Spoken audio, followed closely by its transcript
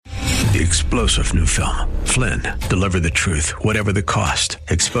the explosive new film, Flynn, Deliver the Truth, Whatever the Cost,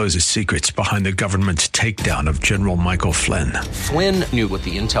 exposes secrets behind the government's takedown of General Michael Flynn. Flynn knew what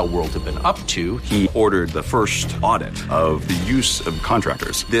the intel world had been up to. He ordered the first audit of the use of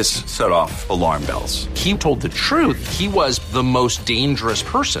contractors. This set off alarm bells. He told the truth. He was the most dangerous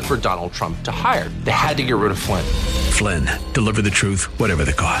person for Donald Trump to hire. They had to get rid of Flynn. Flynn, Deliver the Truth, Whatever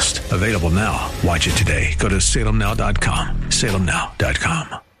the Cost. Available now. Watch it today. Go to salemnow.com.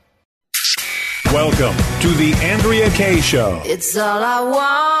 salemnow.com. Welcome to the Andrea Kaye Show. It's all I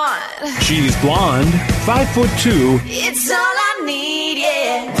want. She's blonde, 5'2". It's all I need,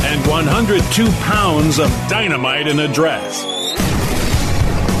 yeah. And 102 pounds of dynamite in a dress.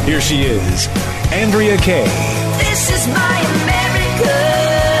 Here she is, Andrea Kaye. This is my America.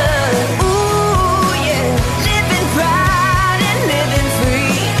 Ooh, yeah. Living proud and living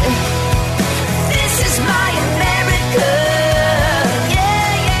free. This is my America.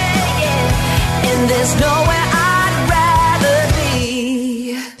 Yeah, yeah, yeah. And there's nowhere I'd rather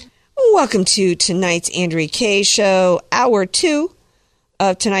be. Welcome to tonight's Andrea Kaye Show, hour 2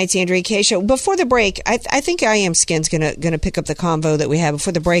 of tonight's Andrea Kaye Show. Before the break, I think I Am Skin's gonna pick up the convo that we have.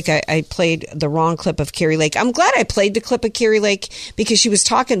 Before the break, I played the wrong clip of Kari Lake. I'm glad I played the clip of Kari Lake because she was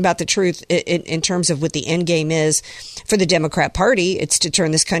talking about the truth in terms of what the end game is for the Democrat Party. It's to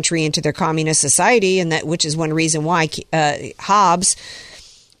turn this country into their communist society, and that which is one reason why Katie Hobbs,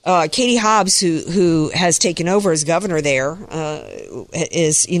 who has taken over as governor there,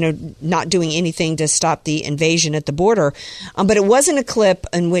 is, not doing anything to stop the invasion at the border. But it wasn't a clip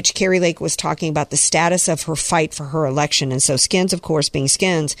in which Kari Lake was talking about the status of her fight for her election. And so Skins, of course, being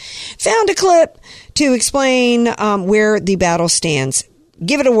Skins, found a clip to explain where the battle stands.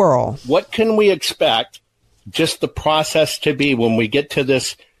 Give it a whirl. What can we expect just the process to be when we get to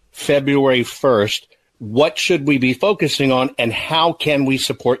this February 1st? What should we be focusing on, and how can we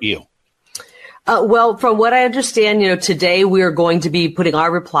support you? Well, from what I understand, today we are going to be putting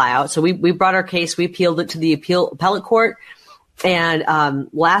our reply out. So we brought our case, we appealed it to the appellate court. And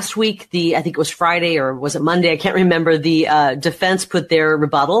last week, I think it was Friday or was it Monday? I can't remember. The defense put their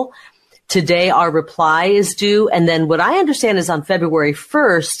rebuttal. Today, our reply is due. And then what I understand is on February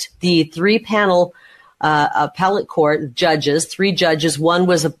 1st, the 3-panel appellate court judges, 3 judges. One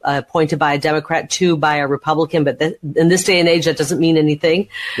was appointed by a Democrat, 2 by a Republican. But in this day and age, that doesn't mean anything.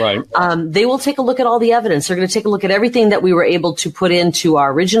 Right. They will take a look at all the evidence. They're going to take a look at everything that we were able to put into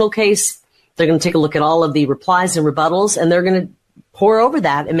our original case. They're going to take a look at all of the replies and rebuttals, and they're going to pour over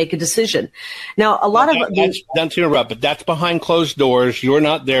that and make a decision. Now, not to interrupt, but that's behind closed doors. You're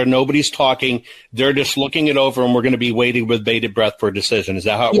not there. Nobody's talking. They're just looking it over, and we're going to be waiting with bated breath for a decision. Is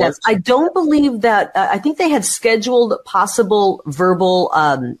that how it works? Yes, I don't believe that. I think they had scheduled possible verbal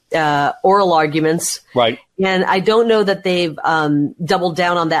oral arguments. Right. And I don't know that they've doubled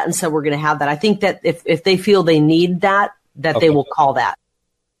down on that and said we're going to have that. I think that if they feel they need that okay, they will call that.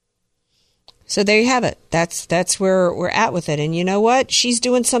 So there you have it. That's where we're at with it. And you know what? She's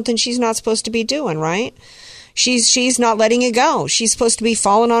doing something she's not supposed to be doing, right? She's not letting it go. She's supposed to be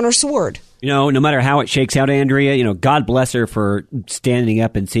falling on her sword. No matter how it shakes out, Andrea, God bless her for standing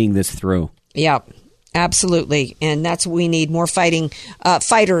up and seeing this through. Yeah, absolutely. And that's what we need, more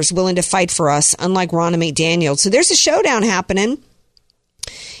fighters willing to fight for us, unlike Ronna McDaniel. So there's a showdown happening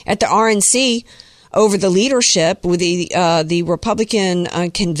at the RNC over the leadership with the Republican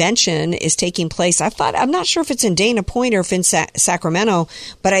convention is taking place. I'm not sure if it's in Dana Point or if in Sacramento,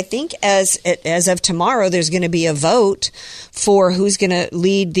 but I think as of tomorrow, there's going to be a vote for who's going to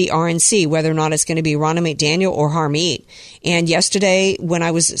lead the RNC, whether or not it's going to be Ronna McDaniel or Harmeet. And yesterday, when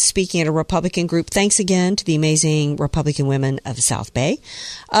I was speaking at a Republican group, thanks again to the amazing Republican women of South Bay,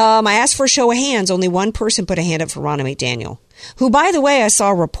 I asked for a show of hands. Only one person put a hand up for Ronna McDaniel, who, by the way, I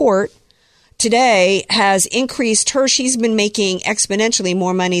saw a report today has increased her. She's been making exponentially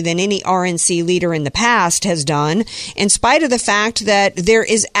more money than any RNC leader in the past has done, in spite of the fact that there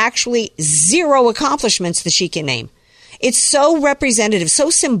is actually 0 accomplishments that she can name. It's so representative, so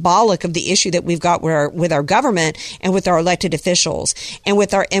symbolic of the issue that we've got with our government and with our elected officials and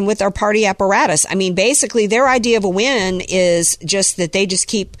with our party apparatus. I mean, basically, their idea of a win is just that they just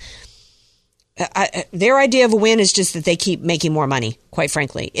keep. Their idea of a win is just that they keep making more money, quite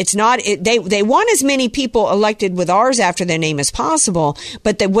frankly. It's not, they want as many people elected with R's after their name as possible,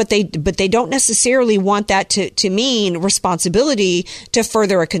 but they don't necessarily want that to mean responsibility to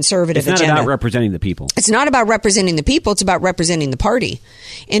further a conservative agenda. It's not about representing the people. It's not about representing the people. It's about representing the party.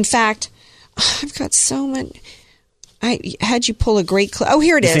 In fact, I've got so many. I had you pull a great clip. Oh,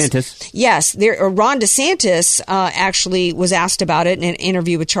 here it is. DeSantis. Yes, Ron DeSantis actually was asked about it in an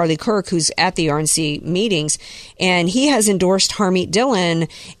interview with Charlie Kirk, who's at the RNC meetings, and he has endorsed Harmeet Dillon.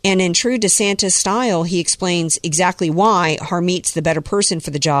 And in true DeSantis style, he explains exactly why Harmeet's the better person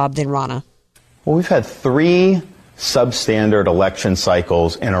for the job than Ronna. Well, we've had 3 substandard election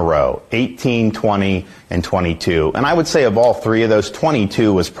cycles in a row, 18, 20, and 22. And I would say of all 3 of those,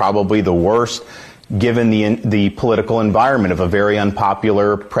 22 was probably the worst, given the political environment of a very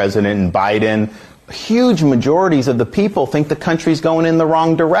unpopular President Biden. Huge majorities of the people think the country's going in the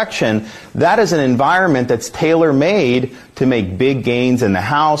wrong direction. That is an environment that's tailor-made to make big gains in the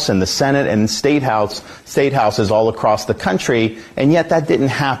House and the Senate and state houses all across the country, and yet that didn't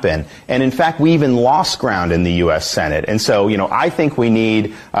happen. And in fact, we even lost ground in the U.S. Senate. And so, I think we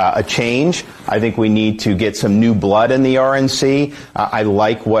need a change. I think we need to get some new blood in the RNC. I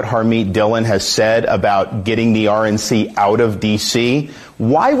like what Harmeet Dillon has said about getting the RNC out of D.C.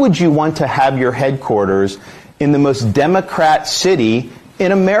 Why would you want to have your headquarters in the most Democrat city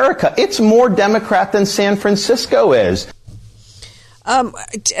in America? It's more Democrat than San Francisco is.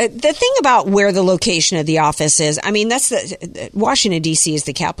 The thing about where the location of the office is, I mean, Washington, D.C. is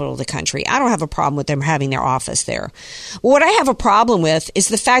the capital of the country. I don't have a problem with them having their office there. What I have a problem with is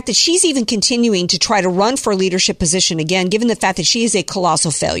the fact that she's even continuing to try to run for a leadership position again, given the fact that she is a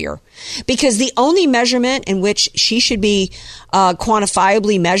colossal failure. Because the only measurement in which she should be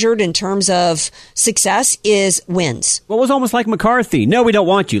quantifiably measured in terms of success is wins. Well, it was almost like McCarthy. No, we don't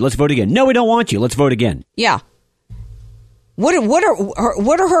want you. Let's vote again. No, we don't want you. Let's vote again. Yeah. What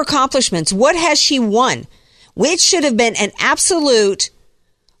are her accomplishments? What has she won? Which should have been an absolute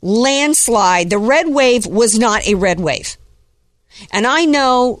landslide. The red wave was not a red wave. And I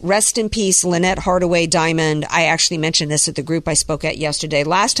know, rest in peace, Lynette Hardaway Diamond. I actually mentioned this at the group I spoke at yesterday.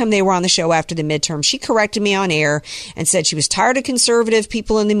 Last time they were on the show after the midterm, she corrected me on air and said she was tired of conservative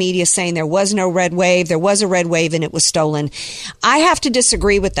people in the media saying there was no red wave. There was a red wave and it was stolen. I have to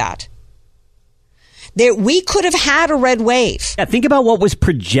disagree with that. We could have had a red wave. Yeah, think about what was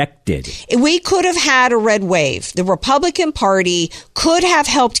projected. We could have had a red wave. The Republican Party could have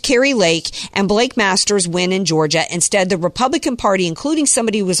helped Carrie Lake and Blake Masters win in Georgia. Instead, the Republican Party, including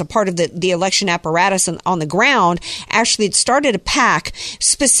somebody who was a part of the election apparatus on the ground, actually had started a PAC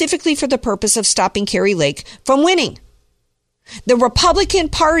specifically for the purpose of stopping Carrie Lake from winning. The Republican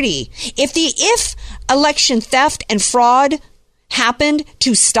Party, if election theft and fraud happened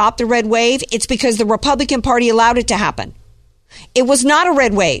to stop the red wave, it's because the Republican Party allowed it to happen. It was not a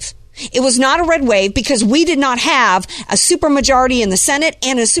red wave. It was not a red wave because we did not have a supermajority in the Senate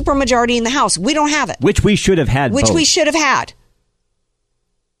and a supermajority in the House. We don't have it. Which we should have had. Which both. We should have had.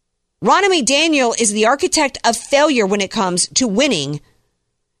 Ronna McDaniel is the architect of failure when it comes to winning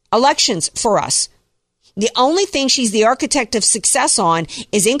elections for us. The only thing she's the architect of success on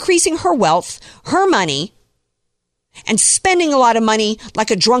is increasing her wealth, her money, and spending a lot of money like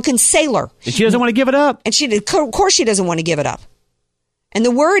a drunken sailor. And she doesn't want to give it up. And of course she doesn't want to give it up. And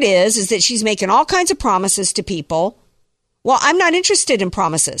the word is that she's making all kinds of promises to people. Well, I'm not interested in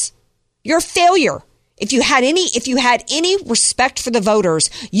promises. You're a failure. If you had any respect for the voters,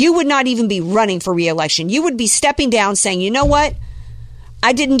 you would not even be running for re-election. You would be stepping down saying, you know what?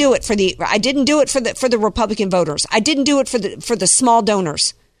 I didn't do it for the Republican voters. I didn't do it for the small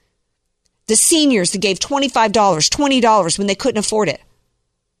donors. The seniors that gave $25, $20 when they couldn't afford it.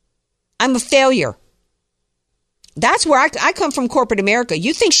 I'm a failure. That's where I come from, corporate America.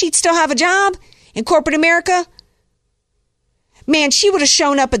 You think she'd still have a job in corporate America? Man, she would have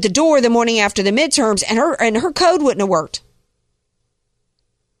shown up at the door the morning after the midterms and her code wouldn't have worked.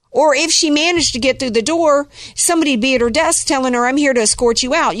 Or if she managed to get through the door, somebody'd be at her desk telling her, I'm here to escort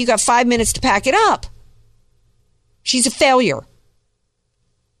you out. You got 5 minutes to pack it up. She's a failure.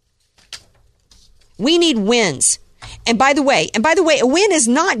 We need wins. And by the way, a win is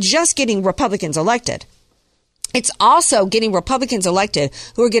not just getting Republicans elected. It's also getting Republicans elected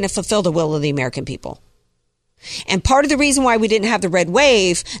who are going to fulfill the will of the American people. And part of the reason why we didn't have the red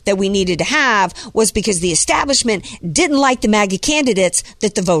wave that we needed to have was because the establishment didn't like the MAGA candidates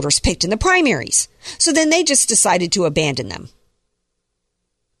that the voters picked in the primaries. So then they just decided to abandon them.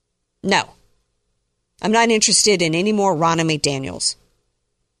 No. I'm not interested in any more Ronna McDaniels.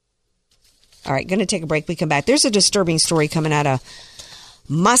 All right, going to take a break. We come back. There's a disturbing story coming out of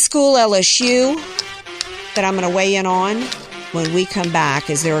my school, LSU, that I'm going to weigh in on when we come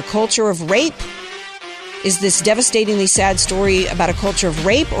back. Is there a culture of rape? Is this devastatingly sad story about a culture of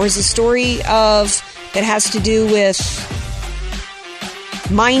rape, or is it a story that has to do with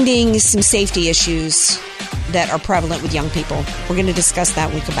minding some safety issues that are prevalent with young people? We're going to discuss that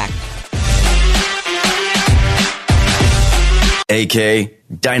when we come back. AK,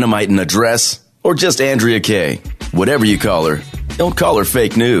 Dynamite in a Dress, or just Andrea Kaye. Whatever you call her, don't call her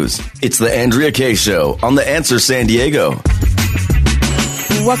fake news. It's the Andrea Kaye Show on The Answer San Diego.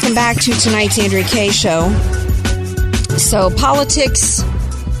 Welcome back to tonight's Andrea Kaye Show. So politics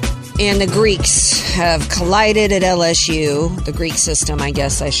and the Greeks have collided at LSU. The Greek system, I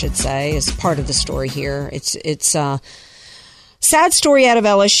guess I should say, is part of the story here. It's a sad story out of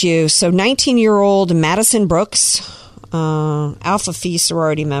LSU. So 19-year-old Madison Brooks, Alpha Phi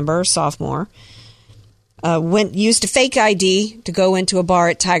sorority member, sophomore, used a fake ID to go into a bar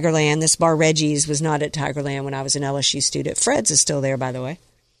at Tigerland. This bar, Reggie's, was not at Tigerland when I was an LSU student. Fred's is still there, by the way.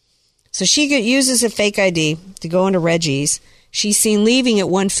 So she uses a fake ID to go into Reggie's. She's seen leaving at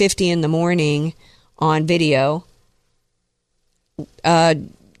 1:50 in the morning on video,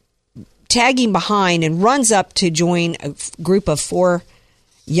 tagging behind, and runs up to join a group of 4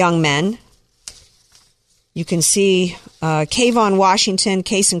 young men. You can see Kayvon Washington,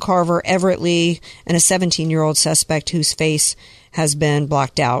 Kason Carver, Everett Lee, and a 17-year-old suspect whose face has been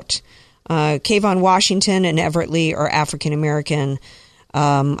blocked out. Kayvon Washington and Everett Lee are African-American.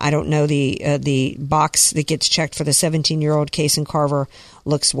 I don't know the box that gets checked for the 17-year-old Kason Carver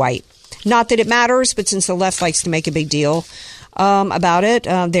looks white. Not that it matters, but since the left likes to make a big deal about it,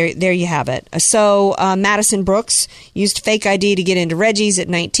 there you have it. So Madison Brooks used fake ID to get into Reggie's at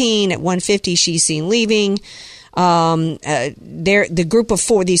 19. At 1:50, she's seen leaving. The group of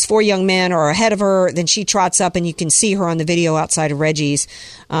 4, these 4 young men are ahead of her. Then she trots up, and you can see her on the video outside of Reggie's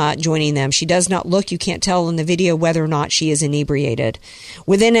joining them. She does not look, you can't tell in the video whether or not she is inebriated.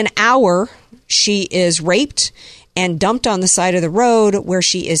 Within an hour, she is raped and dumped on the side of the road, where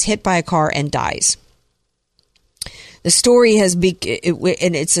she is hit by a car and dies. The story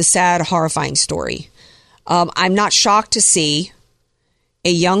and it's a sad, horrifying story. I'm not shocked to see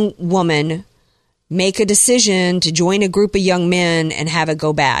a young woman make a decision to join a group of young men and have it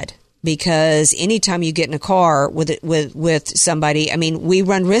go bad. Because anytime you get in a car with somebody, I mean, we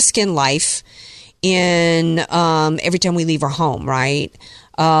run risk in life in every time we leave our home, right?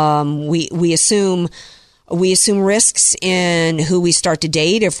 We assume risks in who we start to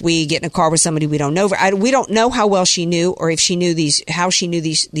date. If we get in a car with somebody we don't know, we don't know how well she knew, or if she knew how she knew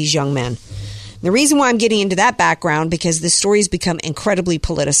these young men. The reason why I'm getting into that background, because this story's become incredibly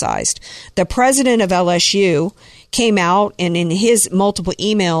politicized. The president of LSU came out, and in his multiple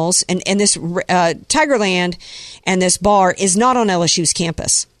emails, and this Tigerland and this bar is not on LSU's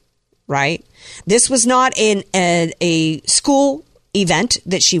campus, right? This was not a school event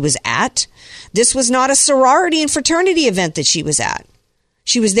that she was at. This was not a sorority and fraternity event that she was at.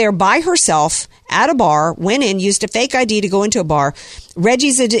 She was there by herself at a bar, went in, used a fake ID to go into a bar.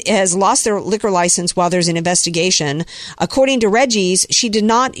 Reggie's has lost their liquor license while there's an investigation. According to Reggie's, she did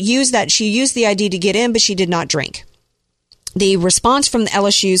not use that. She used the ID to get in, but she did not drink. The response from the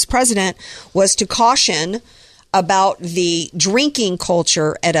LSU's president was to caution about the drinking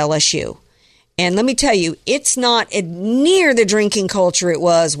culture at LSU. And let me tell you, it's not near the drinking culture it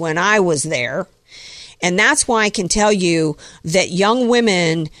was when I was there. And that's why I can tell you that young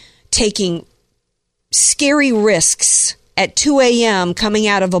women taking scary risks at 2 a.m. coming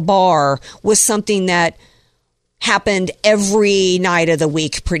out of a bar was something that happened every night of the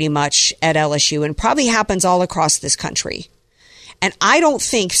week pretty much at LSU, and probably happens all across this country. And I don't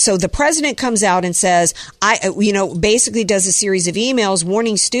think so. The president comes out and says, basically does a series of emails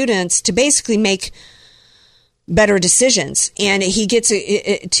warning students to basically make better decisions. And he gets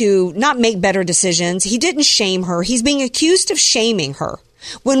to not make better decisions. He didn't shame her. He's being accused of shaming her,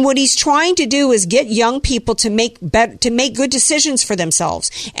 when what he's trying to do is get young people to make good decisions for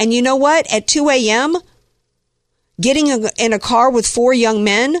themselves. And you know what? At 2 a.m., getting in a car with 4 young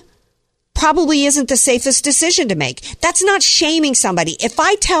men probably isn't the safest decision to make. That's not shaming somebody. If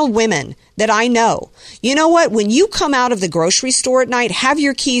I tell women that I know, you know what? When you come out of the grocery store at night, have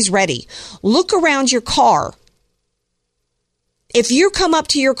your keys ready. Look around your car. If you come up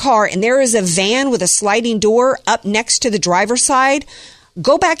to your car and there is a van with a sliding door up next to the driver's side,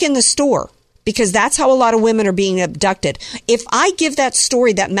 go back in the store, because that's how a lot of women are being abducted. If I give that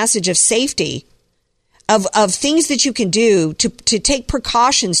story, that message of safety, of things that you can do to take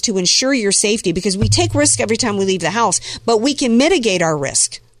precautions to ensure your safety, because we take risk every time we leave the house, but we can mitigate our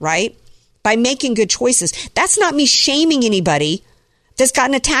risk, right? By making good choices. That's not me shaming anybody that's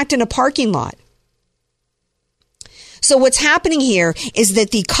gotten attacked in a parking lot. So what's happening here is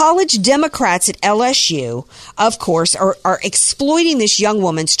that the college Democrats at LSU, of course, are exploiting this young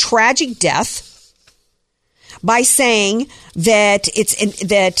woman's tragic death by saying that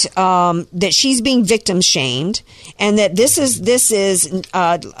that she's being victim shamed, and that this is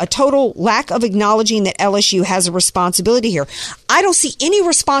a total lack of acknowledging that LSU has a responsibility here. I don't see any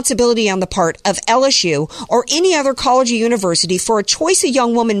responsibility on the part of LSU or any other college or university for a choice a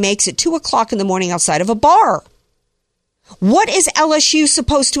young woman makes at 2:00 in the morning outside of a bar. What is LSU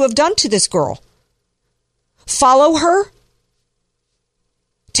supposed to have done to this girl? Follow her?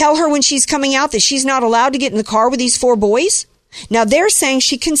 Tell her when she's coming out that she's not allowed to get in the car with these 4 boys? Now, they're saying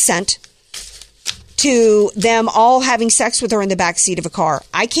she consent to them all having sex with her in the back seat of a car.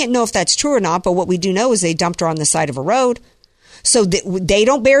 I can't know if that's true or not, but what we do know is they dumped her on the side of a road. So they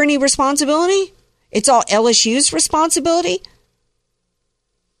don't bear any responsibility? It's all LSU's responsibility?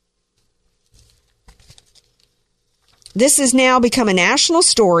 This has now become a national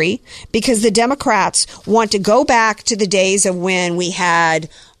story because the Democrats want to go back to the days of when we had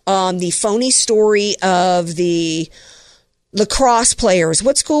the phony story of the lacrosse players.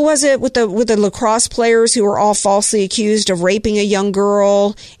 What school was it with the lacrosse players who were all falsely accused of raping a young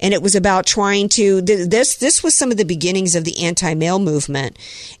girl? And it was about trying to, this was some of the beginnings of the anti-male movement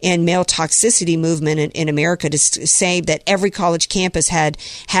and male toxicity movement in America, to say that every college campus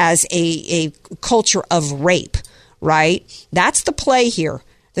has a culture of rape. Right? That's the play here.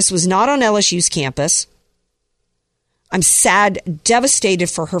 This was not on LSU's campus. I'm sad, devastated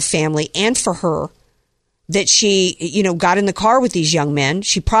for her family and for her that she, got in the car with these young men.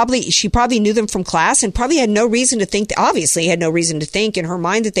 She probably knew them from class and probably had no reason to think, obviously had no reason to think in her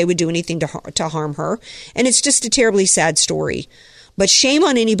mind that they would do anything to harm her. And it's just a terribly sad story. But shame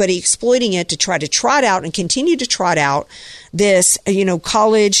on anybody exploiting it to try to trot out and continue to trot out this,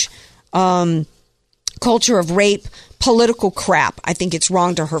 college, culture of rape, political crap. I think it's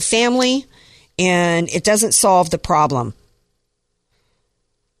wrong to her family, and it doesn't solve the problem.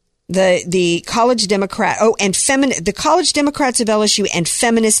 The college Democrat, the college Democrats of LSU and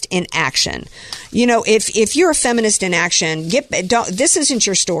Feminist in Action. If you're a feminist in action, this isn't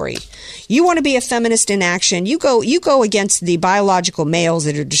your story. You want to be a feminist in action, you go against the biological males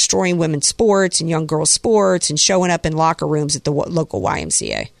that are destroying women's sports and young girls' sports and showing up in locker rooms at the local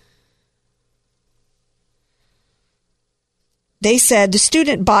YMCA. They said the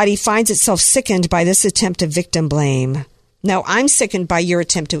student body finds itself sickened by this attempt of victim blame. No, I'm sickened by your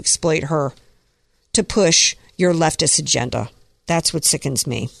attempt to exploit her, to push your leftist agenda. That's what sickens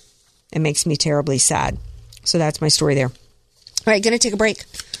me. It makes me terribly sad. So that's my story there. All right, going to take a break.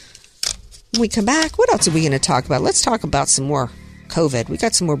 When we come back, what else are we going to talk about? Let's talk about some more COVID. We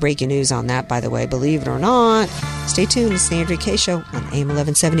got some more breaking news on that, by the way, believe it or not. Stay tuned. It's the Andrea Kaye Show on AM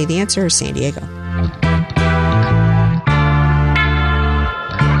 1170, The Answer, San Diego.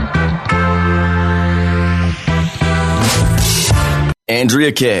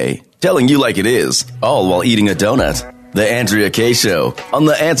 Andrea Kaye, telling you like it is, all while eating a donut. The Andrea Kaye Show on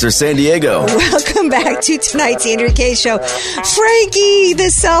The Answer San Diego. Welcome back to tonight's Andrea Kaye Show. Frankie, the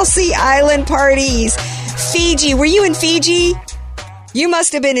South Sea Island parties. Fiji, were you in Fiji? You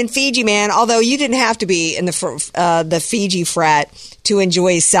must have been in Fiji, man, although you didn't have to be in the Fiji frat to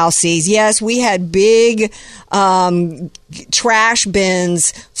enjoy South Seas. Yes, we had big trash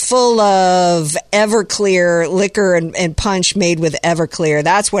bins full of Everclear liquor and punch made with Everclear.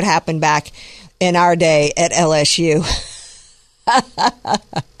 That's what happened back in our day at LSU.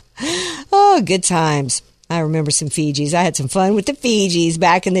 Oh, good times. I remember some Fijis. I had some fun with the Fijis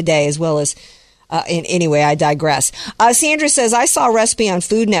back in the day, as well as anyway, I digress. Sandra says, I saw a recipe on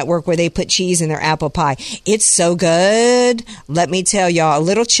Food Network where they put cheese in their apple pie. It's so good. Let me tell y'all, a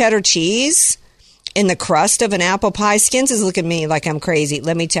little cheddar cheese in the crust of an apple pie. Skins is looking at me like I'm crazy.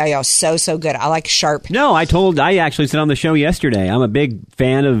 Let me tell y'all, so good. I like sharp. No, I actually said on the show yesterday, I'm a big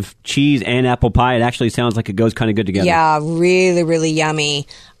fan of cheese and apple pie. It actually sounds like it goes kind of good together. Yeah, really, really yummy.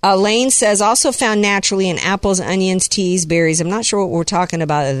 Lane says, also found naturally in apples, onions, teas, berries. I'm not sure what we're talking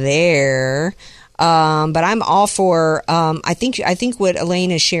about there. But I'm all for, I think what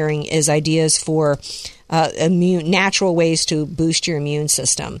Elaine is sharing is ideas for natural ways to boost your immune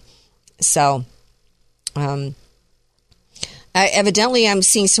system. So, evidently I'm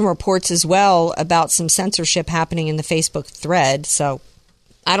seeing some reports as well about some censorship happening in the Facebook thread. So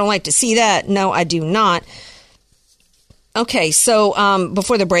I don't like to see that. No, I do not. Okay, so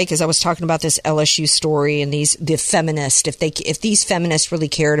before the break, as I was talking about this LSU story and the feminists, if these feminists really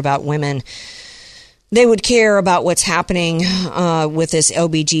cared about women, they would care about what's happening with this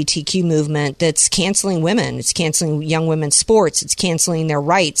LGBTQ movement that's canceling women. It's canceling young women's sports. It's canceling their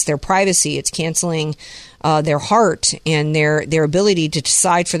rights, their privacy. It's canceling their heart and their ability to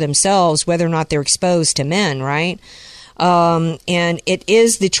decide for themselves whether or not they're exposed to men, right? And it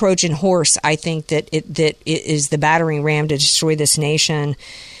is the Trojan horse, I think, that it is the battering ram to destroy this nation.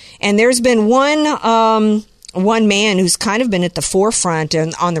 And there's been one man who's kind of been at the forefront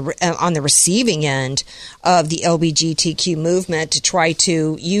and on the receiving end of the LGBTQ movement to try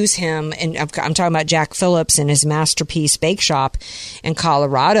to use him. And I'm talking about Jack Phillips and his Masterpiece Bake Shop in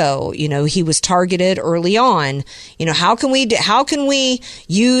Colorado. You know, he was targeted early on. You know, how can we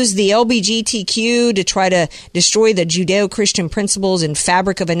use the LGBTQ to try to destroy the Judeo-Christian principles and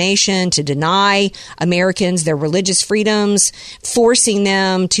fabric of a nation, to deny Americans their religious freedoms, forcing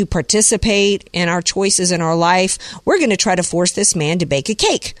them to participate in our choices in our life? We're going to try to force this man to bake a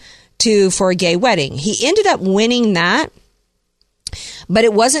cake for a gay wedding. He ended up winning that, but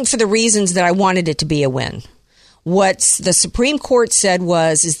it wasn't for the reasons that I wanted it to be a win. What the Supreme Court said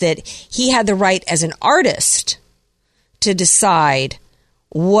is that he had the right as an artist to decide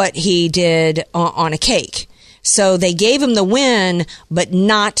what he did on a cake. So they gave him the win, but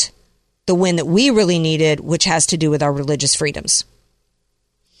not the win that we really needed, which has to do with our religious freedoms.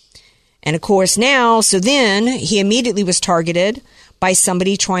 And of course now, so then he immediately was targeted by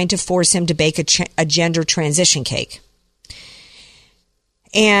somebody trying to force him to bake a gender transition cake.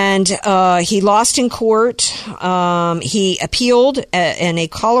 And he lost in court. He appealed, and a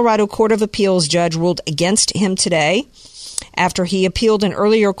Colorado Court of Appeals judge ruled against him today after he appealed an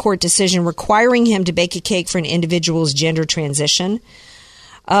earlier court decision requiring him to bake a cake for an individual's gender transition.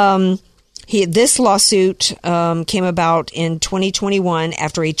 This lawsuit came about in 2021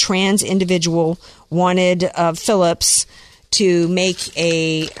 after a trans individual wanted Phillips to make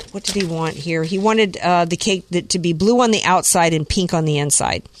what did he want here? He wanted the cake to be blue on the outside and pink on the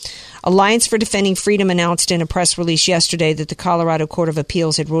inside. Alliance for Defending Freedom announced in a press release yesterday that the Colorado Court of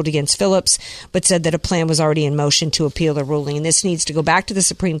Appeals had ruled against Phillips, but said that a plan was already in motion to appeal the ruling. And this needs to go back to the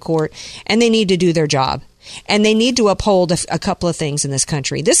Supreme Court, and they need to do their job. And they need to uphold a couple of things in this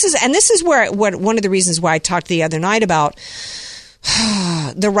country. This is where one of the reasons why I talked the other night about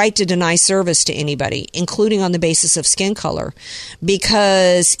the right to deny service to anybody, including on the basis of skin color.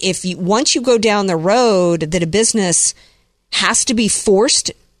 Because once you go down the road that a business has to be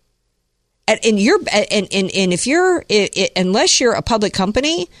forced, unless you're a public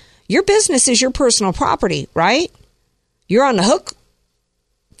company, your business is your personal property, right? You're on the hook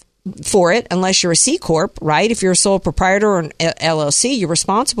for it unless you're a C Corp, right? If you're a sole proprietor or an LLC, you're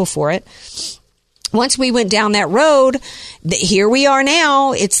responsible for it. Once we went down that road, here we are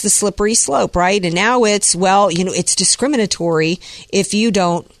now. It's the slippery slope, right? And now it's discriminatory if you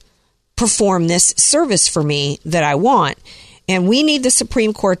don't perform this service for me that I want. And we need the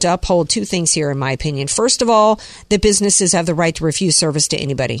Supreme Court to uphold two things here, in my opinion. First of all, that businesses have the right to refuse service to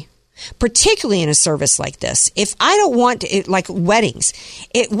anybody, particularly in a service like this. If I don't want it, like weddings,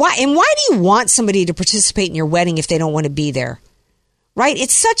 why do you want somebody to participate in your wedding if they don't want to be there? Right?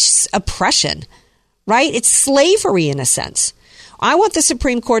 It's such oppression, right? It's slavery in a sense. I want the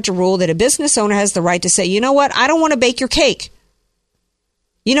Supreme Court to rule that a business owner has the right to say, you know what? I don't want to bake your cake.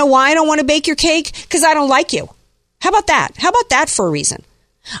 You know why I don't want to bake your cake? Because I don't like you. How about that? How about that for a reason?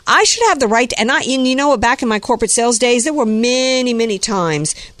 I should have the right to, and you know what, back in my corporate sales days, there were many, many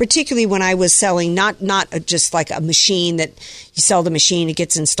times, particularly when I was selling not just like a machine that you sell the machine, it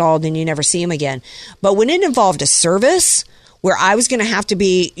gets installed and you never see them again. But when it involved a service where I was going to have to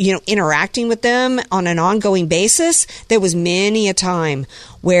be, interacting with them on an ongoing basis, there was many a time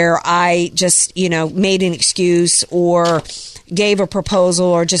where I just, made an excuse or gave a proposal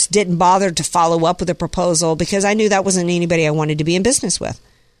or just didn't bother to follow up with a proposal because I knew that wasn't anybody I wanted to be in business with.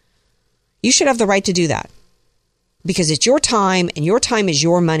 You should have the right to do that because it's your time and your time is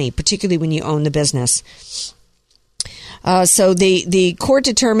your money, particularly when you own the business. So the court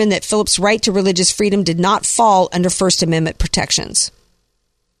determined that Phillips' right to religious freedom did not fall under First Amendment protections.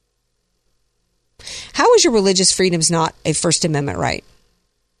 How is your religious freedoms not a First Amendment right?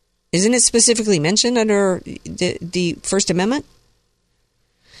 Isn't it specifically mentioned under the First Amendment?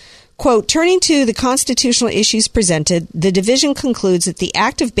 Quote, turning to the constitutional issues presented, the division concludes that the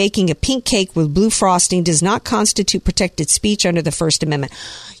act of baking a pink cake with blue frosting does not constitute protected speech under the First Amendment.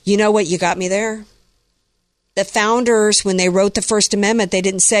 You know what? You got me there. The founders, when they wrote the First Amendment, they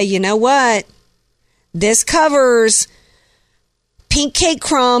didn't say, you know what? This covers pink cake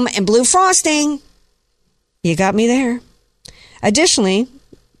crumb and blue frosting. You got me there. Additionally,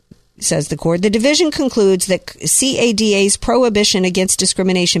 says the court, the division concludes that CADA's prohibition against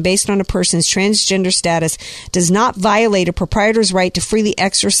discrimination based on a person's transgender status does not violate a proprietor's right to freely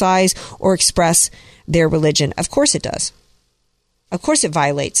exercise or express their religion. Of course it does. Of course it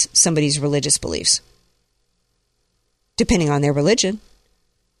violates somebody's religious beliefs, depending on their religion.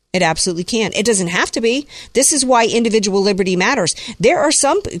 It absolutely can. It doesn't have to be. This is why individual liberty matters. There are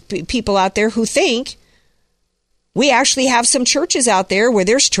some people out there who think we actually have some churches out there where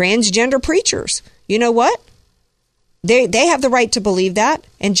there's transgender preachers. You know what? They have the right to believe that,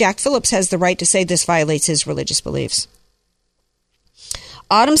 and Jack Phillips has the right to say this violates his religious beliefs.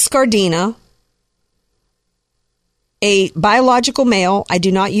 Autumn Scardina, a biological male. I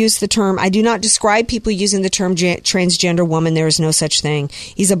do not describe people using the term transgender woman. There is no such thing.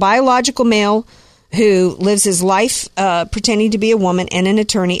 He's a biological male who lives his life pretending to be a woman, and an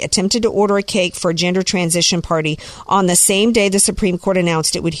attorney attempted to order a cake for a gender transition party on the same day the Supreme Court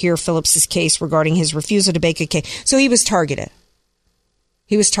announced it would hear Phillips's case regarding his refusal to bake a cake. So he was targeted.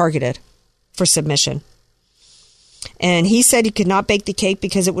 He was targeted for submission. And he said he could not bake the cake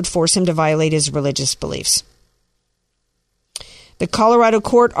because it would force him to violate his religious beliefs. The Colorado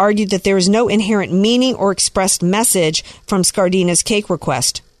court argued that there is no inherent meaning or expressed message from Scardina's cake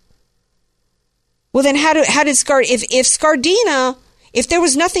request. Well, then how did Scardina, if there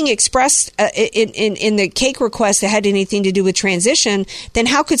was nothing expressed in the cake request that had anything to do with transition, then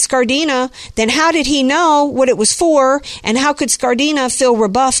how did he know what it was for, and how could Scardina feel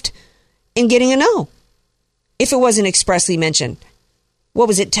rebuffed in getting a no if it wasn't expressly mentioned? What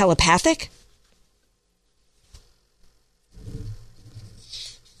was it, telepathic?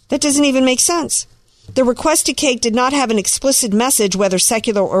 That doesn't even make sense. The requested cake did not have an explicit message, whether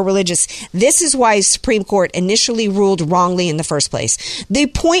secular or religious. This is why Supreme Court initially ruled wrongly in the first place. The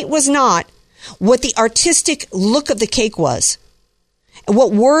point was not what the artistic look of the cake was,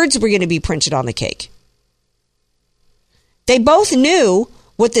 what words were going to be printed on the cake. They both knew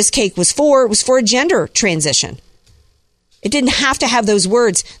what this cake was for. It was for a gender transition. It didn't have to have those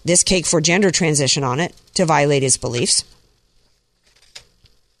words, "this cake for gender transition," on it to violate his beliefs.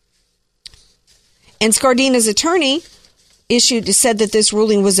 And Scardina's attorney said that this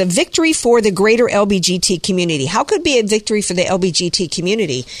ruling was a victory for the greater LBGT community. How could it be a victory for the LBGT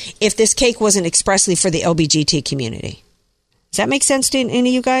community if this cake wasn't expressly for the LBGT community? Does that make sense to any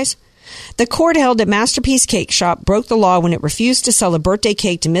of you guys? The court held that Masterpiece Cake Shop broke the law when it refused to sell a birthday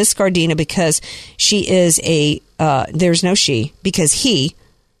cake to Ms. Scardina because because he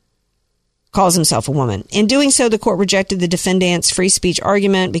calls himself a woman. In doing so, the court rejected the defendant's free speech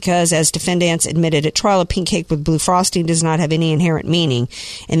argument because, as defendants admitted at trial, a pink cake with blue frosting does not have any inherent meaning,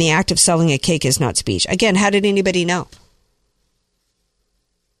 and the act of selling a cake is not speech. Again, how did anybody know?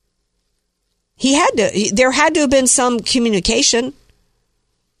 There had to have been some communication.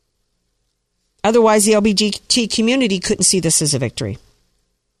 Otherwise, the LBGT community couldn't see this as a victory.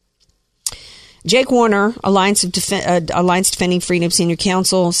 Jake Warner, Alliance Defending Freedom Senior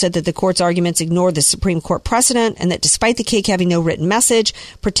Counsel, said that the court's arguments ignored the Supreme Court precedent and that despite the cake having no written message,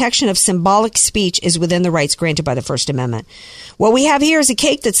 protection of symbolic speech is within the rights granted by the First Amendment. What we have here is a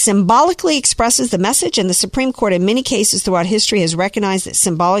cake that symbolically expresses the message, and the Supreme Court in many cases throughout history has recognized that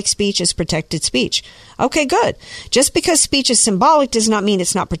symbolic speech is protected speech. Okay, good. Just because speech is symbolic does not mean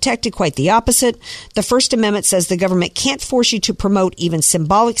it's not protected. Quite the opposite. The First Amendment says the government can't force you to promote even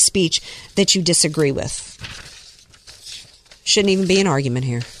symbolic speech that you disagree with. Shouldn't even be an argument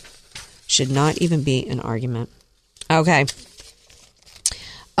here. Should not even be an argument. Okay.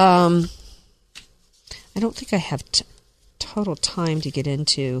 I don't think I have total time to get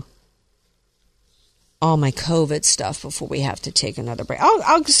into all my COVID stuff before we have to take another break.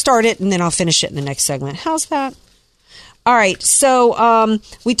 I'll start it and then I'll finish it in the next segment. How's that? All right. So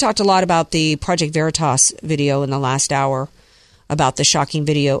we talked a lot about the Project Veritas video in the last hour, about the shocking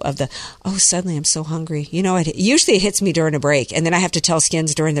video of suddenly I'm so hungry. You know, usually it hits me during a break, and then I have to tell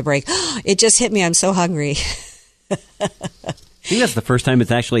Skins during the break, it just hit me, I'm so hungry. I think that's the first time it's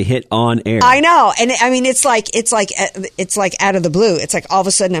actually hit on air. I know. And I mean, it's like out of the blue. It's like all of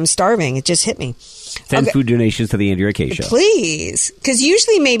a sudden I'm starving. It just hit me. Send food donations to the Andrea Kaye Show. Please. Because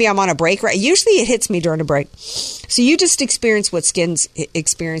usually maybe I'm on a break. Right? Usually it hits me during a break. So you just experience what Skins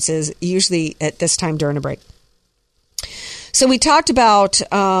experiences usually at this time during a break. So we talked about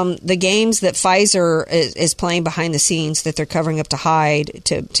the games that Pfizer is playing behind the scenes, that they're covering up to hide,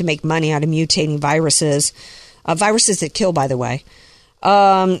 to make money out of mutating viruses. Viruses that kill, by the way.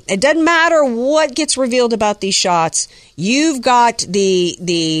 It doesn't matter what gets revealed about these shots. You've got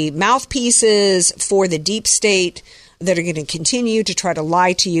the mouthpieces for the deep state that are going to continue to try to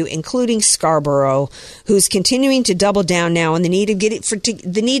lie to you, including Scarborough, who's continuing to double down now on the need to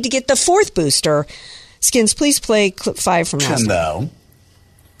get the fourth booster. Skins, please play clip 5 from last though,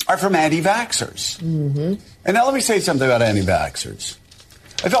 are from anti-vaxxers. Mm-hmm. And now let me say something about anti-vaxxers.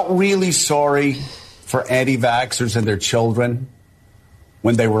 I felt really sorry for anti-vaxxers and their children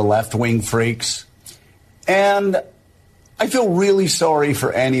when they were left-wing freaks. And I feel really sorry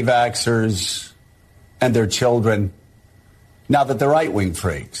for anti-vaxxers and their children now that they're right-wing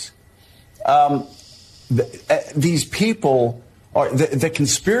freaks. These people the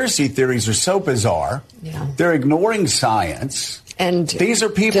conspiracy theories are so bizarre. Yeah. They're ignoring science. And these are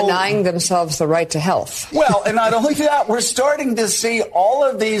people denying themselves the right to health. Well, and not only that, we're starting to see all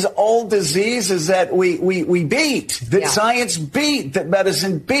of these old diseases that we beat, that science beat, that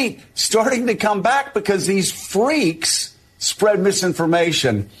medicine beat, starting to come back because these freaks spread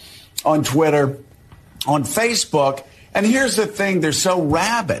misinformation on Twitter, on Facebook. And here's the thing, they're so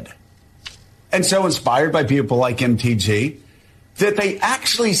rabid and so inspired by people like MTG that they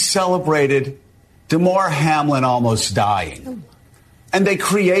actually celebrated Damar Hamlin almost dying. And they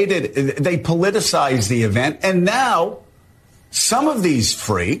politicized the event. And now some of these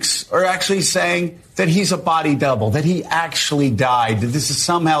freaks are actually saying that he's a body double, that he actually died, that this is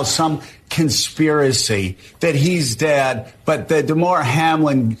somehow some conspiracy, that he's dead. But the Damar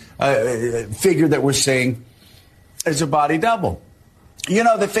Hamlin figure that we're seeing is a body double. You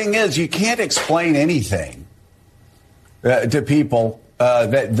know, the thing is, you can't explain anything to people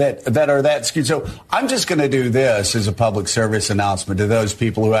that are that skewed. So I'm just going to do this as a public service announcement to those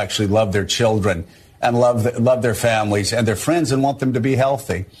people who actually love their children and love their families and their friends and want them to be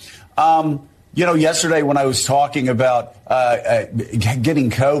healthy. You know, yesterday when I was talking about getting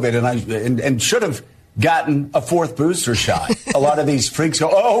COVID and should have gotten a fourth booster shot, a lot of these freaks go,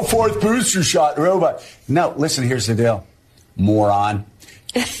 "Oh, fourth booster shot, robot." No, listen, here's the deal, moron.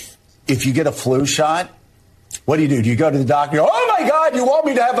 If you get a flu shot, what do? You go to the doctor, you go, "Oh, my God, you want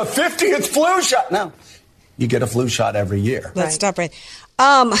me to have a 50th flu shot?" No, you get a flu shot every year. Let's stop right.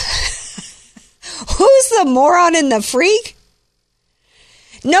 Who's the moron and the freak?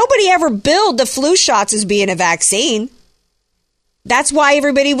 Nobody ever billed the flu shots as being a vaccine. That's why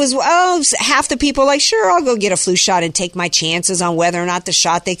everybody was, half the people are like, sure, I'll go get a flu shot and take my chances on whether or not the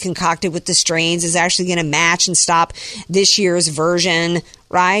shot they concocted with the strains is actually going to match and stop this year's version,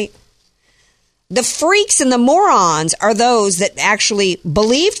 right? The freaks and the morons are those that actually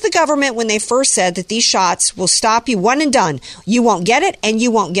believed the government when they first said that these shots will stop you one and done. You won't get it and you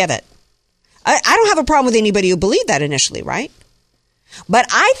won't give it. I don't have a problem with anybody who believed that initially, right? But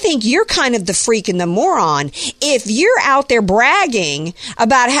I think you're kind of the freak and the moron if you're out there bragging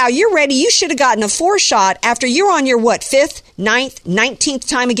about how you're ready. You should have gotten a 4th shot after you're on your, 5th, 9th, 19th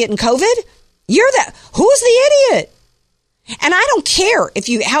time of getting COVID? Who's the idiot? And I don't care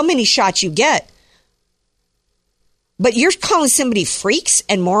how many shots you get. But you're calling somebody freaks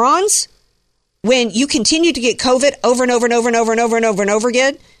and morons when you continue to get COVID over and over and over and over and over and over and over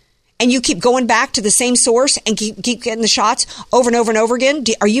again, and you keep going back to the same source and keep getting the shots over and over and over again.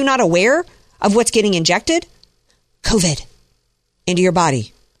 Are you not aware of what's getting injected? COVID into your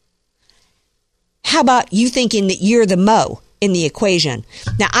body. How about you thinking that you're the Mo in the equation?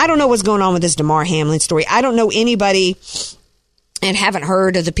 Now, I don't know what's going on with this Damar Hamlin story. I don't know anybody and haven't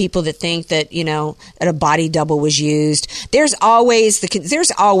heard of the people that think that, that a body double was used. There's always the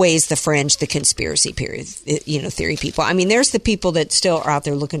fringe, the conspiracy theory people. I mean, there's the people that still are out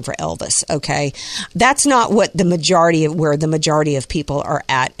there looking for Elvis. Okay. That's not where the majority of people are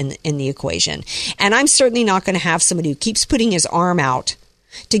at in the equation. And I'm certainly not going to have somebody who keeps putting his arm out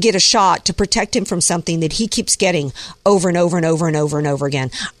to get a shot to protect him from something that he keeps getting over and over and over and over and over again.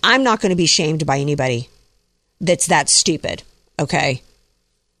 I'm not going to be shamed by anybody that's that stupid. Okay.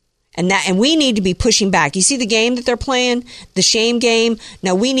 And we need to be pushing back. You see the game that they're playing, the shame game?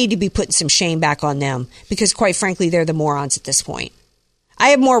 Now we need to be putting some shame back on them because quite frankly, they're the morons at this point. I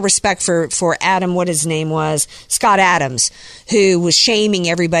have more respect for Adam, what his name was, Scott Adams, who was shaming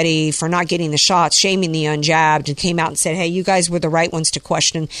everybody for not getting the shots, shaming the unjabbed, and came out and said, hey, you guys were the right ones to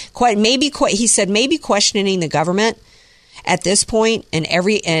question. He said maybe questioning the government at this point and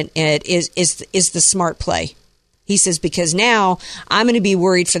it is the smart play. He says, because now I'm going to be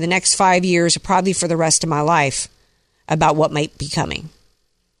worried for the next 5 years, or probably for the rest of my life, about what might be coming.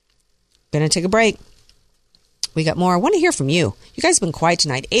 Going to take a break. We got more. I want to hear from you. You guys have been quiet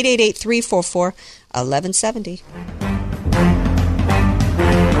tonight. 888-344-1170.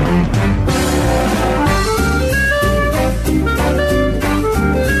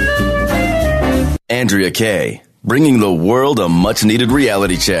 Andrea Kaye, bringing the world a much-needed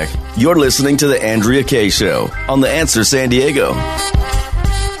reality check. You're listening to The Andrea Kaye Show on The Answer San Diego.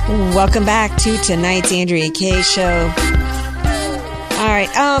 Welcome back to tonight's Andrea Kaye Show. All right.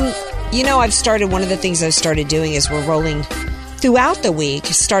 One of the things I've started doing is we're rolling throughout the week,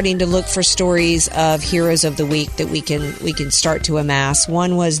 starting to look for stories of heroes of the week that we can start to amass.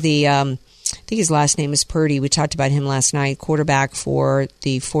 One was I think his last name is Purdy. We talked about him last night, quarterback for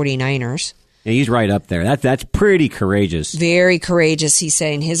the 49ers. Yeah, he's right up there. That's pretty courageous. Very courageous. He's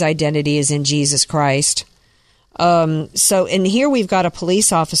saying his identity is in Jesus Christ. So, and here we've got a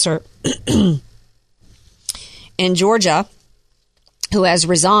police officer in Georgia who has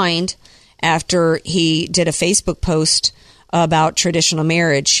resigned after he did a Facebook post about traditional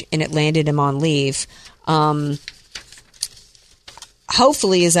marriage, and it landed him on leave.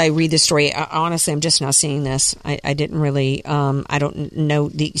 Hopefully, as I read the story, honestly, I'm just now seeing this. I didn't really, I don't know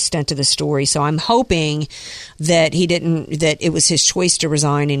the extent of the story. So I'm hoping that that it was his choice to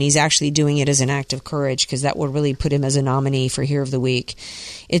resign and he's actually doing it as an act of courage, because that would really put him as a nominee for Hero of the Week.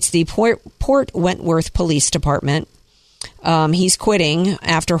 It's the Port Wentworth Police Department. He's quitting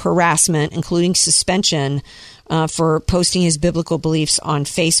after harassment, including suspension, for posting his biblical beliefs on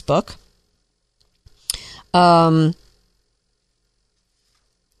Facebook.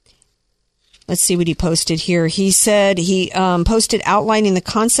 Let's see what he posted here. He said he posted outlining the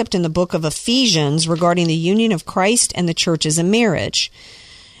concept in the book of Ephesians regarding the union of Christ and the church as a marriage.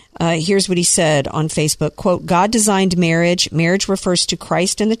 Here's what he said on Facebook, quote, God designed marriage. Marriage refers to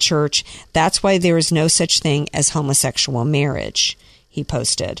Christ and the church. That's why there is no such thing as homosexual marriage, he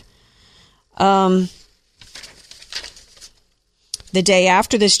posted. The day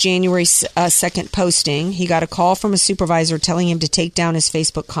after this January 2nd posting, he got a call from a supervisor telling him to take down his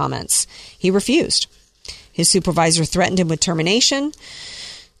Facebook comments. He refused. His supervisor threatened him with termination.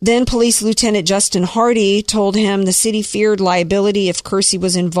 Then Police Lieutenant Justin Hardy told him the city feared liability if Kersey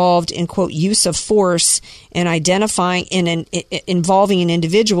was involved in, quote, use of force and involving an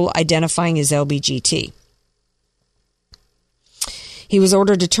individual identifying as LBGT. He was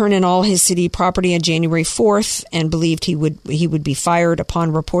ordered to turn in all his city property on January 4th and believed he would be fired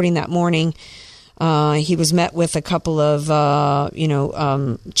upon reporting that morning. He was met with a couple of,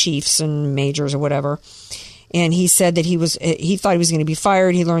 chiefs and majors or whatever. And he said that he thought he was going to be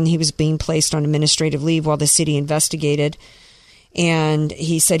fired. He learned he was being placed on administrative leave while the city investigated. And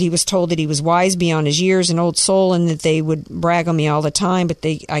he said he was told that he was wise beyond his years, an old soul, and that they would brag on me all the time, but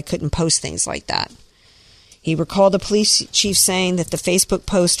I couldn't post things like that. He recalled the police chief saying that the Facebook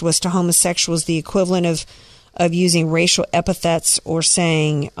post was to homosexuals the equivalent of using racial epithets or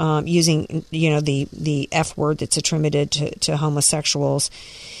saying, using, the F word that's attributed to homosexuals.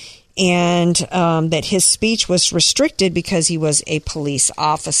 And that his speech was restricted because he was a police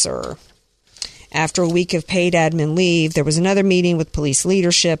officer. After a week of paid admin leave, there was another meeting with police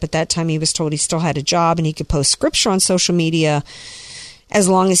leadership. At that time, he was told he still had a job and he could post scripture on social media as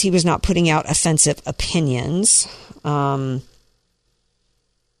long as he was not putting out offensive opinions. The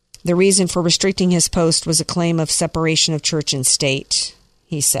reason for restricting his post was a claim of separation of church and state,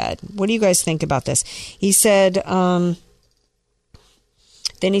 he said. What do you guys think about this? He said, then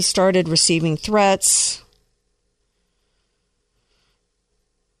he started receiving threats.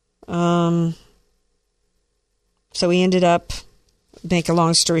 So he ended up, make a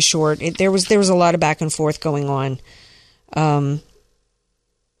long story short, there was a lot of back and forth going on.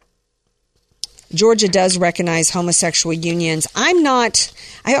 Georgia does recognize homosexual unions. I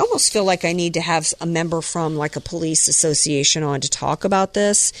almost feel like I need to have a member from like a police association on to talk about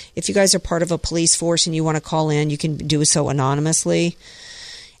this. If you guys are part of a police force and you want to call in, you can do so anonymously.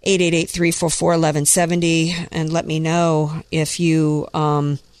 888-344-1170, and let me know if you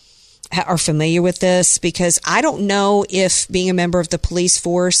are familiar with this, because I don't know if being a member of the police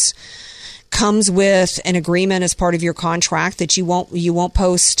force comes with an agreement as part of your contract that you won't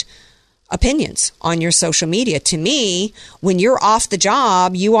post opinions on your social media. To me, when you're off the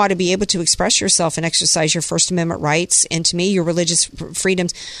job, you ought to be able to express yourself and exercise your First Amendment rights. And to me, your religious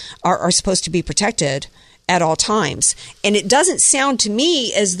freedoms are supposed to be protected at all times. And it doesn't sound to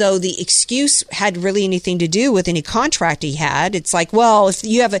me as though the excuse had really anything to do with any contract he had. It's like, well,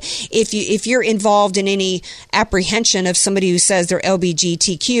 if you're involved in any apprehension of somebody who says they're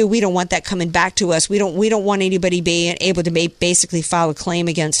LGBTQ, we don't want that coming back to us. We don't want anybody being able to basically file a claim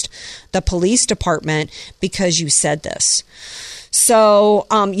against the police department because you said this. So,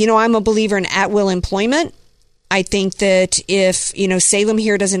 I'm a believer in at-will employment. I think that if, Salem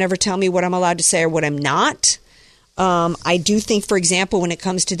here doesn't ever tell me what I'm allowed to say or what I'm not. I do think, for example, when it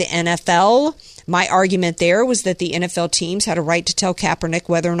comes to the NFL, my argument there was that the NFL teams had a right to tell Kaepernick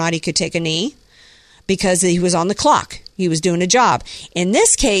whether or not he could take a knee because he was on the clock. He was doing a job. In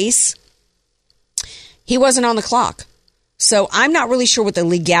this case, he wasn't on the clock. So I'm not really sure what the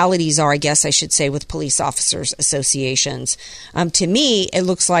legalities are, I guess I should say, with police officers associations. To me, it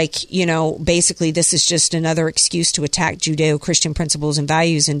looks like, basically this is just another excuse to attack Judeo-Christian principles and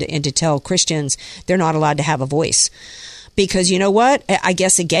values and to tell Christians they're not allowed to have a voice. Because you know what? I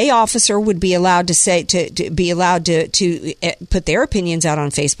guess a gay officer would be allowed to say, to be allowed to put their opinions out on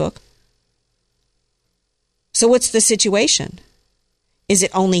Facebook. So what's the situation? Is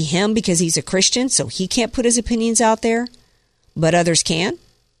it only him because he's a Christian, so he can't put his opinions out there, but others can?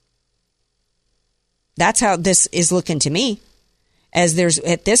 That's how this is looking to me. As there's,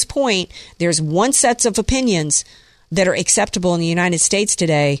 at this point, there's one set of opinions that are acceptable in the United States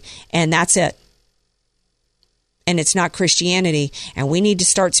today, and that's it. And it's not Christianity. And we need to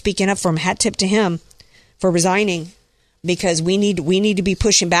start speaking up. From hat tip to him for resigning, because we need to be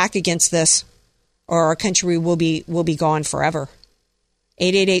pushing back against this, or our country will be gone forever.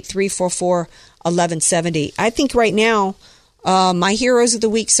 888-344-1170. I think right now, my heroes of the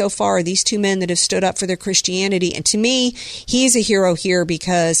week so far are these two men that have stood up for their Christianity. And to me, he's a hero here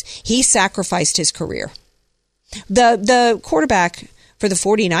because he sacrificed his career. The quarterback for the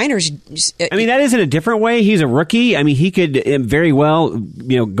 49ers. I mean, that is in a different way. He's a rookie. I mean, he could very well,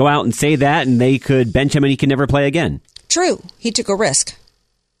 go out and say that, and they could bench him and he could never play again. True. He took a risk.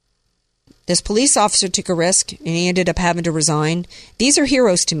 This police officer took a risk, and he ended up having to resign. These are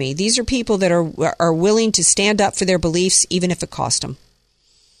heroes to me. These are people that are willing to stand up for their beliefs, even if it cost them.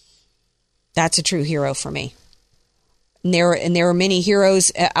 That's a true hero for me. And there are many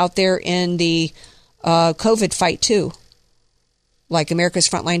heroes out there in the COVID fight, too. Like America's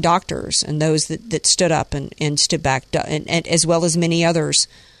Frontline Doctors and those that stood up and stood back, and as well as many others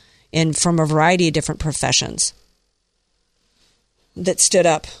from a variety of different professions that stood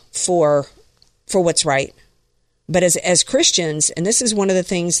up for what's right. But as Christians, and this is one of the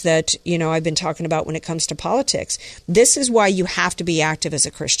things that, I've been talking about when it comes to politics, this is why you have to be active as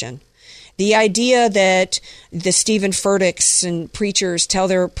a Christian. The idea that the Stephen Furticks and preachers tell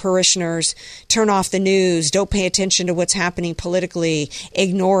their parishioners, turn off the news, don't pay attention to what's happening politically,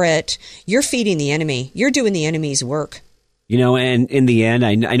 ignore it. You're feeding the enemy. You're doing the enemy's work. And in the end,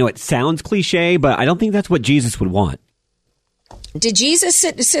 I know it sounds cliche, but I don't think that's what Jesus would want. Did Jesus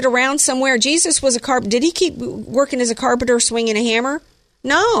sit around somewhere? Jesus was a carpenter. Did he keep working as a carpenter, swinging a hammer?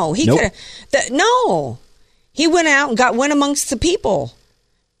 No, he could have. No, he went out and went amongst the people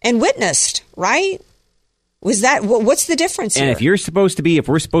and witnessed. Right? Was that what's the difference here? And if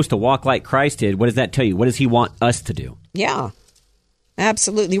we're supposed to walk like Christ did, what does that tell you? What does he want us to do? Yeah.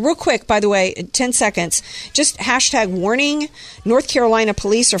 Absolutely. Real quick, by the way, 10 seconds, just #warning, North Carolina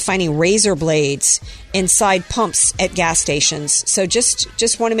police are finding razor blades inside pumps at gas stations. So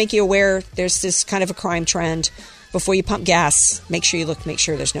just want to make you aware there's this kind of a crime trend. Before you pump gas, make sure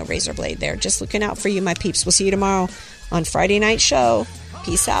there's no razor blade there. Just looking out for you, my peeps. We'll see you tomorrow on Friday Night Show.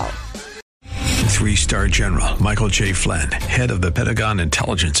 Peace out. 3-star General Michael J. Flynn, head of the Pentagon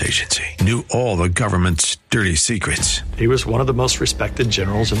Intelligence Agency, knew all the government's dirty secrets. He was one of the most respected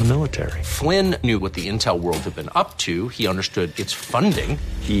generals in the military. Flynn knew what the intel world had been up to. He understood its funding.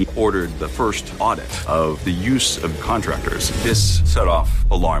 He ordered the first audit of the use of contractors. This set off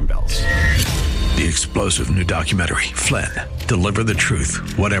alarm bells. The explosive new documentary, Flynn, Deliver the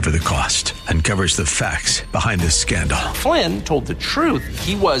Truth, Whatever the Cost, uncovers the facts behind this scandal. Flynn told the truth.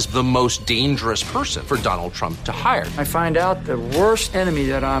 He was the most dangerous person for Donald Trump to hire. I find out the worst enemy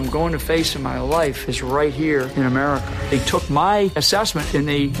that I'm going to face in my life is right here in America. They took my assessment and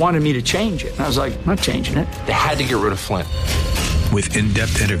they wanted me to change it. And I was like, I'm not changing it. They had to get rid of Flynn. With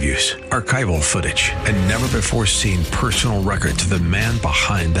in-depth interviews, archival footage, and never-before-seen personal records of the man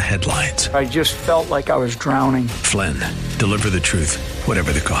behind the headlines. I just felt like I was drowning. Flynn, Deliver the Truth,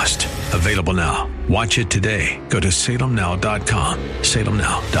 Whatever the Cost. Available now. Watch it today. Go to salemnow.com.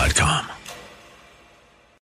 salemnow.com.